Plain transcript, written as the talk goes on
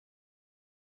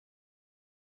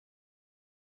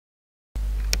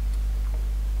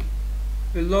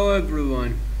Hello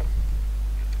everyone.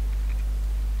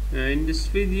 In this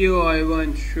video I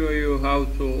want to show you how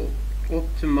to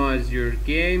optimize your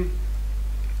game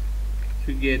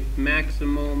to get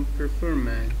maximum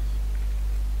performance.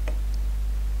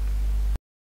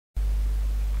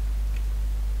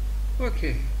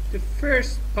 Okay, the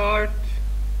first part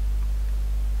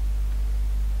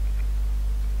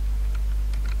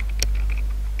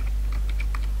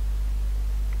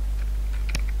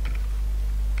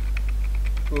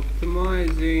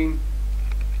optimizing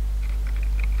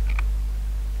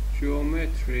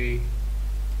geometry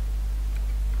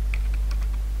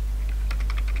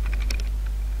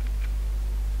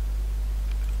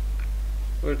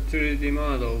for 3D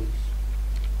models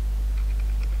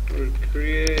or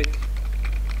create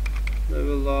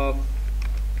level of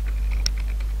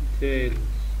details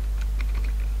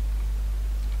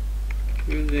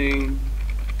using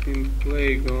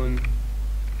Polygon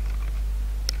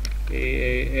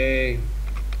AAA.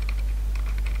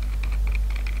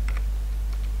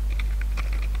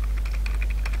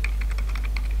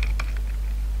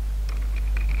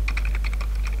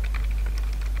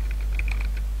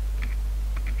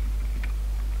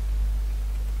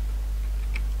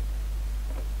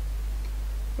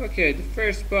 Okay, the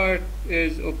first part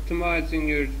is optimizing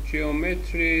your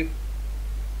geometry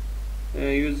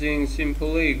using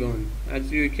Polygon.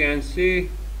 As you can see,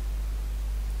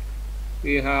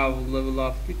 we have level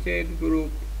of detail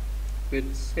group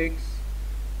with 6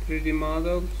 3D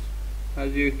models.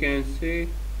 As you can see,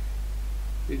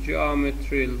 the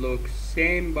geometry looks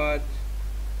same, but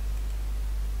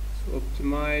it's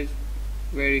optimized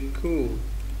very cool.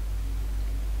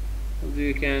 As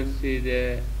you can see,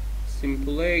 the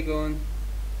Polygon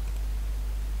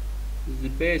is the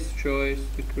best choice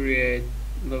to create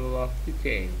level of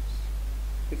details.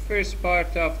 The first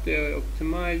part of the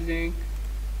optimizing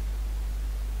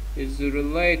is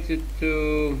related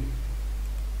to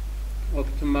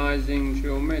optimizing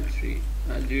geometry.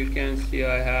 As you can see,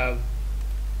 I have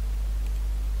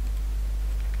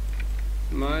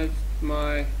optimized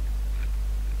my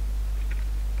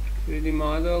 3D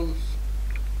models.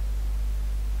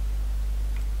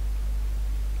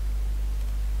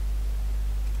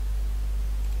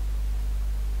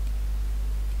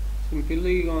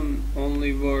 Polygon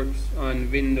only works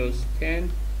on Windows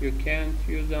 10. You can't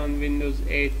use on Windows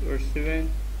 8 or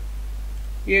 7.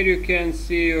 Here you can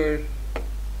see your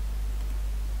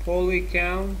poly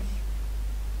counts.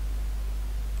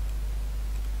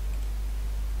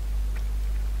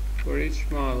 For each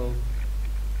model.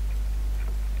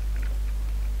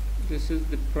 This is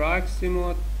the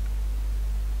proximate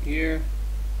here.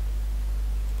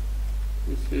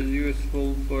 This is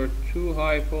useful for 2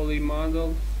 high poly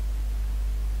models.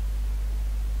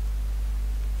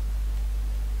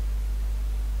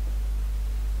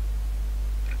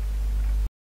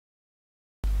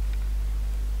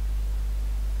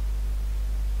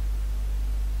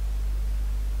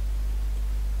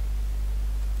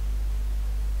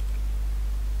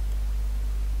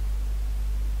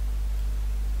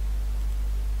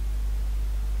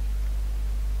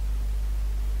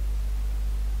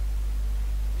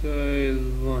 Tile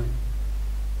 1.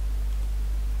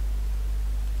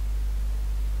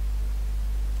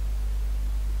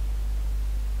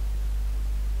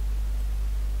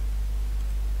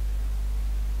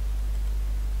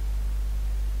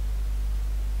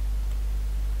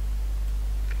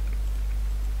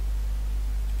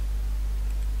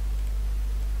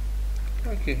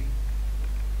 Okay.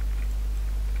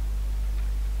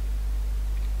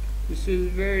 This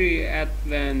is very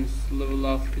advanced level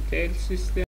of detail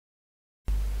system.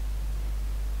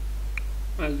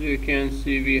 As you can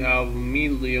see, we have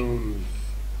millions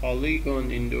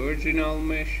polygon in the original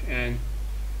mesh, and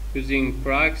using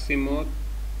proxy mode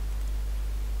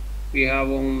we have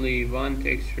only one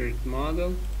textured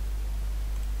model.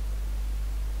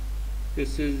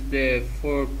 This is the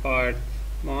 4-part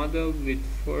model with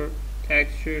 4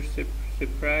 textures,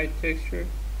 separate texture.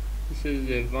 This is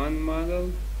the one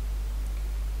model,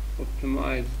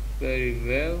 optimized very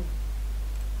well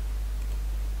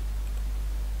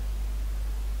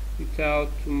without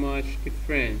too much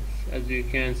difference. As you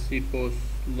can see, both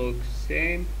look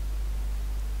same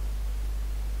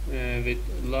with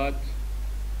a lot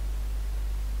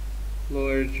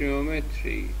lower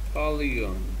geometry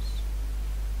polygons.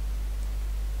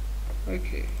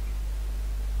 Okay.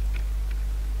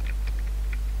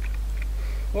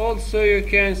 Also, you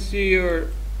can see your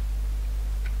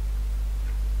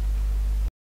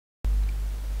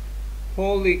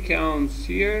poly counts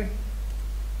here.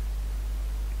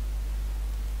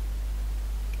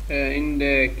 In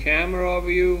the camera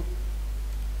view,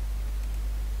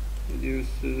 reduce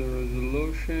the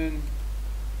resolution.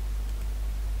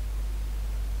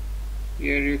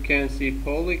 Here you can see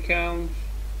poly count.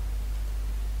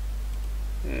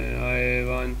 I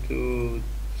want to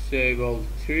disable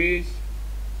trees.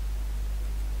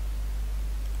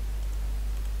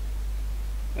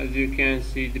 As you can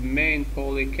see, the main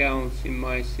poly counts in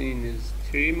my scene is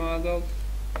 3 models,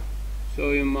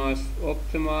 so you must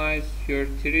optimize your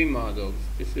 3 models.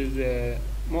 This is the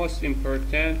most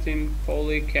important in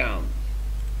poly count.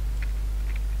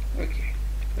 Okay,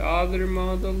 the other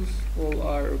models all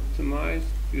are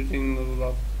optimized using level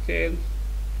of details.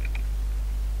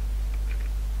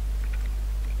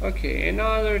 Okay,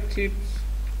 another tips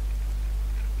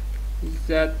is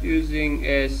that using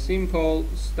a simple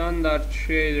standard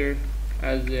shader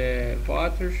as a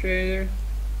water shader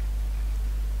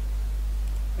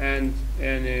and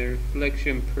a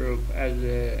reflection probe as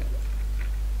a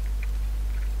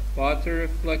water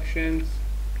reflections.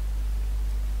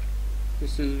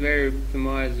 This is very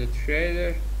optimized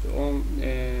shader.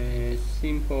 The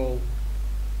simple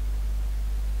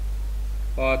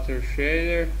water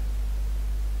shader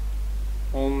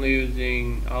only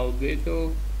using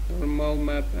albedo, normal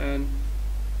map and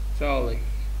solid.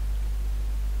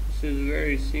 This is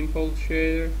very simple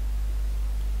shader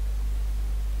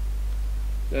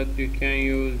that you can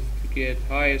use to get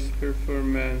highest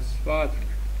performance water.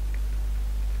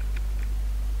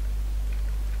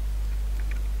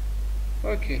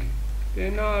 Okay,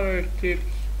 another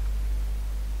tips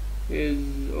is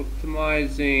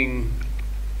optimizing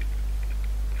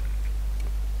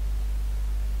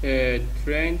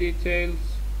terrain details.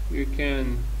 You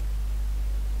can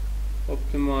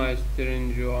optimize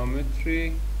terrain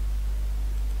geometry.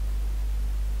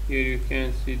 Here you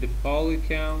can see the poly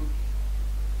count.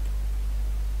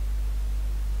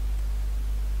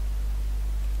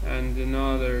 And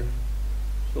another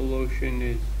solution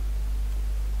is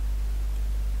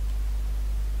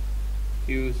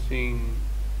using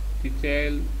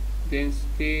detail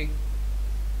density.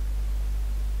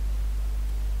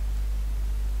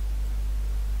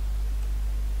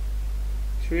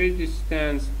 Tree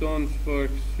distance don't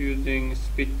work using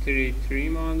speed 3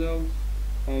 models,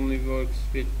 only works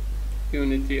with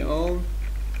Unity own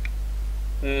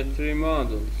 3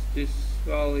 models. This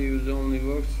values only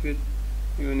works with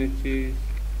Unity's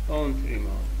own 3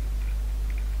 models.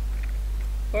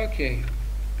 Okay,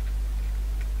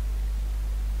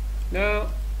 now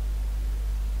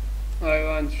I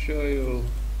want to show you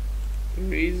the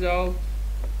result.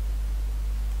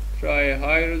 Try a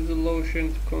high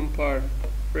resolution to compare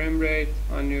frame rate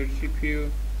on your GPU.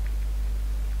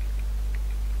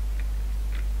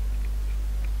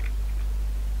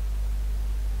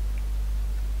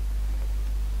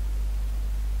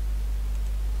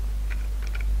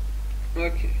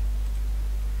 Okay.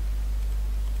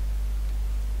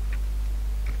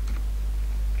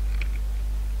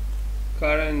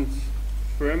 Current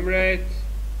frame rate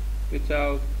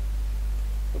without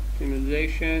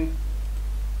optimization.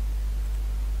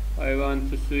 I want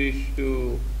to switch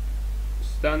to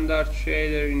standard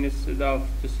shader instead of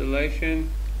tessellation.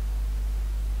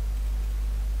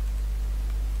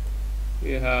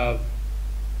 We have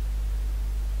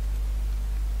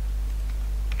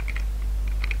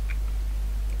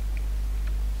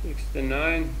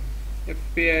 (69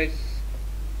 FPS).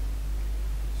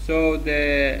 So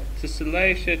the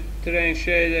tessellation terrain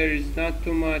shader is not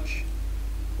too much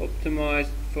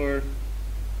optimized for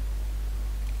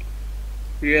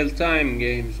real-time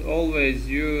games. Always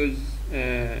use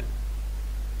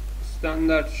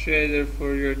standard shader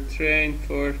for your terrain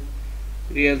for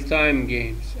real-time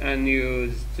games, and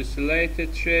use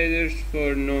tessellated shaders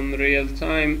for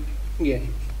non-real-time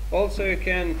games. Also, you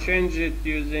can change it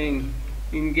using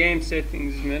in-game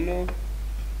settings menu.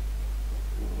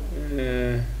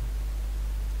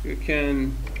 You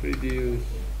can reduce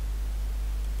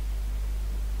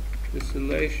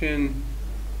tessellation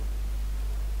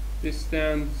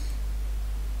distance.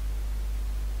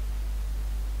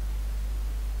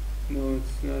 No,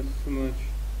 it's not so much.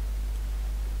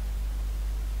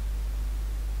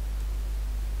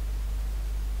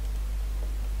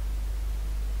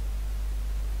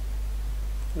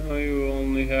 Now you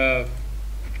only have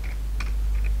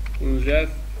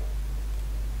left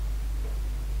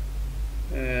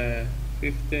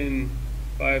 15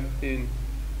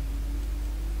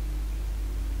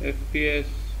 FPS.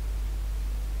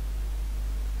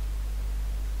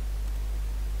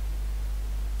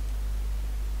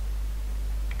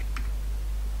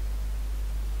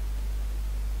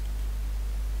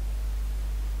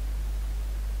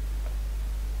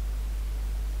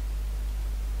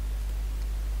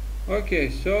 Okay,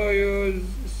 so use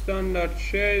standard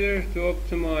shader to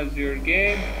optimize your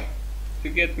game to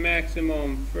get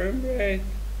maximum frame rate.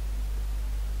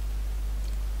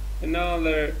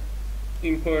 Another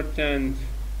important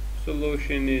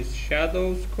solution is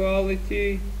shadows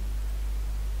quality.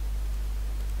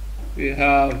 We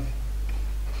have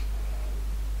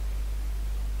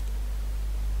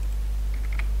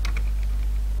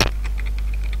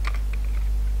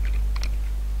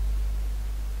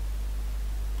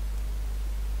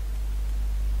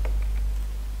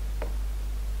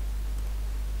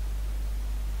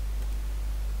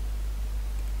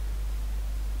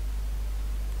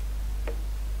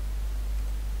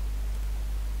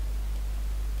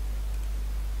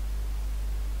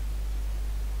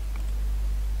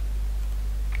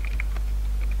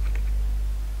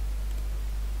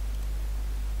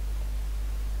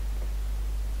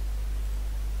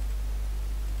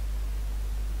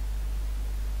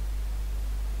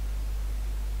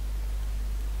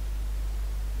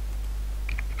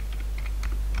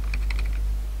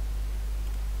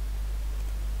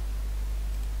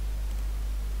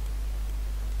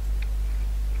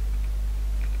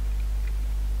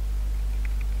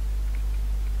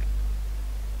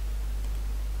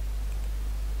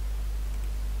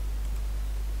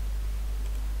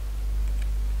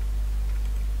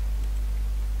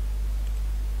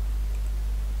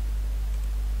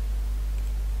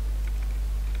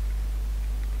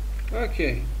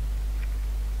okay.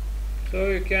 So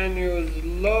you can use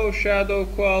low shadow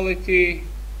quality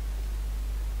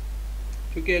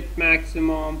to get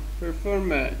maximum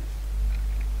performance.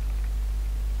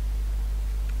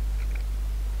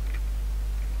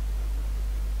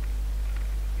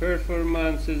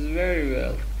 Performance is very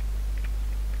well.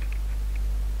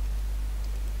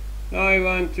 Now I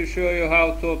want to show you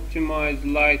how to optimize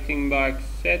lighting box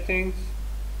settings.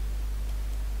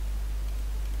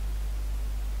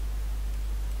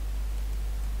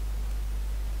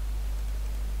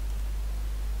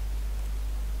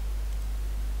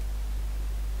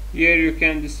 Here you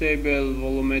can disable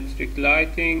volumetric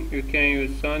lighting. You can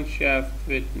use sun shaft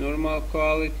with normal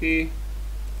quality.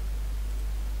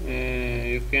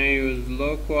 You can use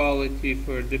low quality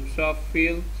for depth of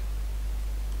field.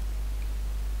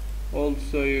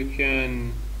 Also you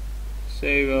can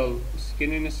disable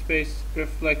skin in space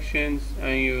reflections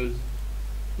and use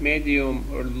medium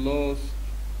or low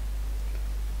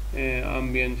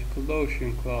ambient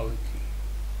occlusion quality.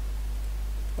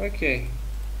 Okay.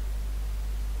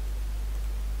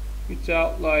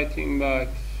 Without lighting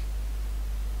box,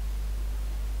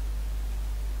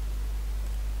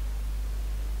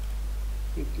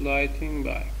 with lighting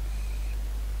box.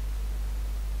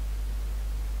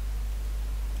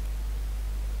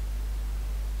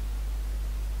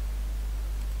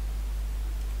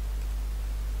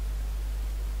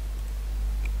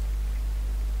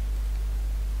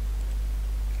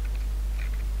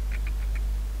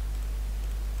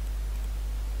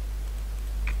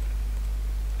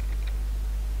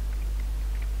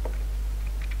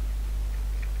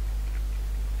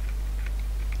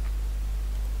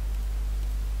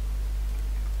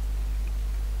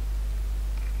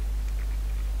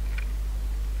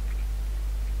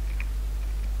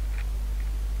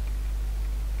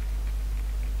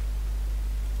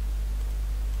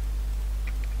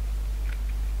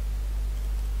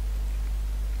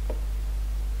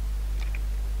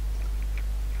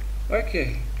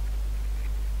 Okay.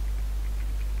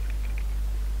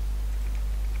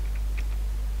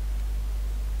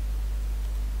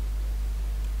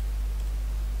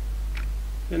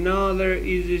 Another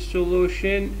easy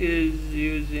solution is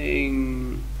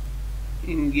using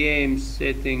in-game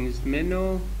settings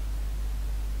menu.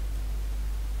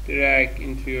 Drag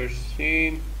into your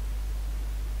scene.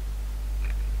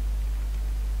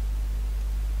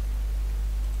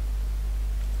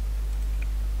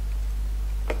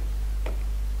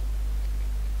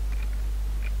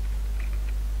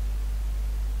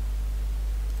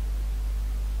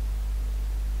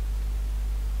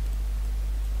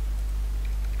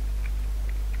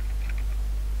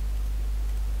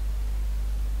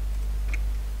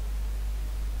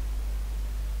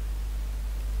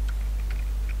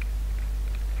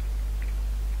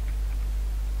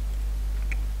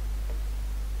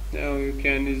 Now you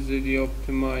can easily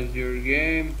optimize your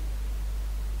game.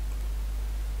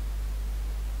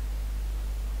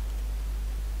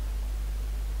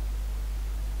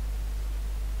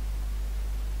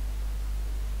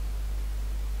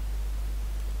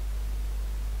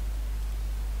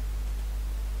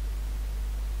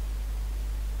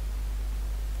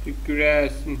 The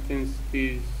grass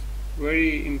intensity is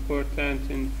very important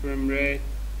in frame rate.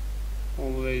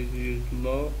 Always use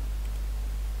low.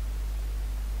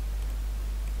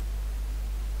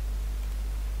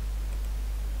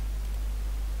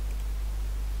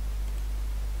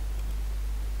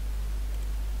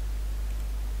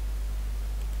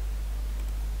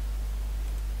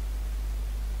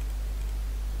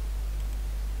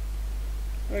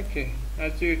 Okay,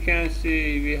 as you can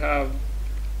see, we have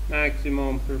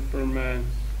maximum performance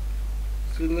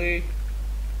easily.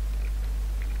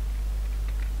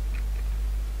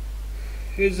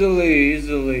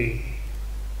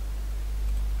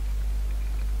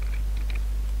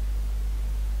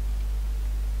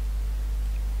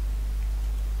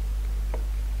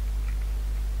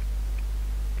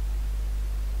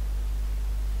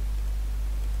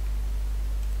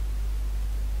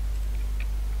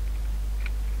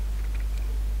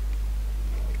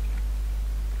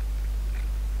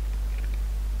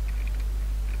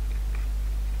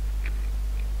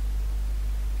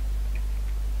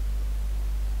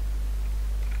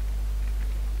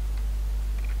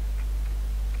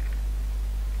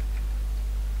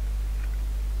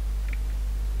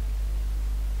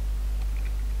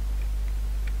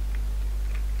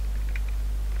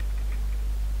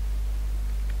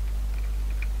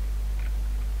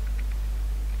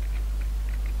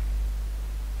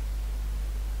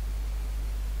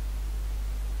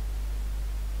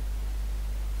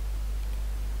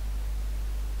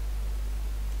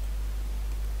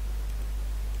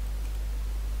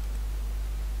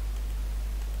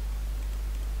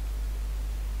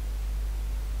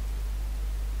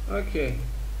 Okay,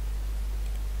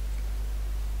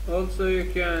 also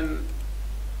you can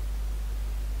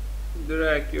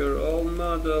drag your old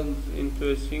models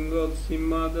into a single sim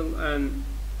model and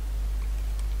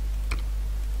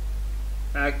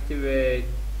activate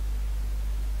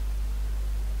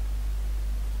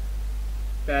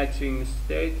patching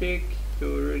static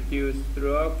to reduce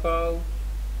dropout.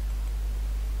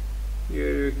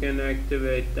 Here you can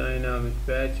activate dynamic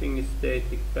patching,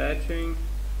 static patching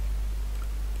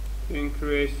to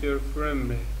increase your frame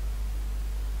rate.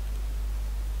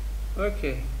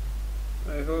 Okay,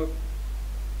 I hope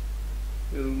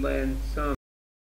you learned some.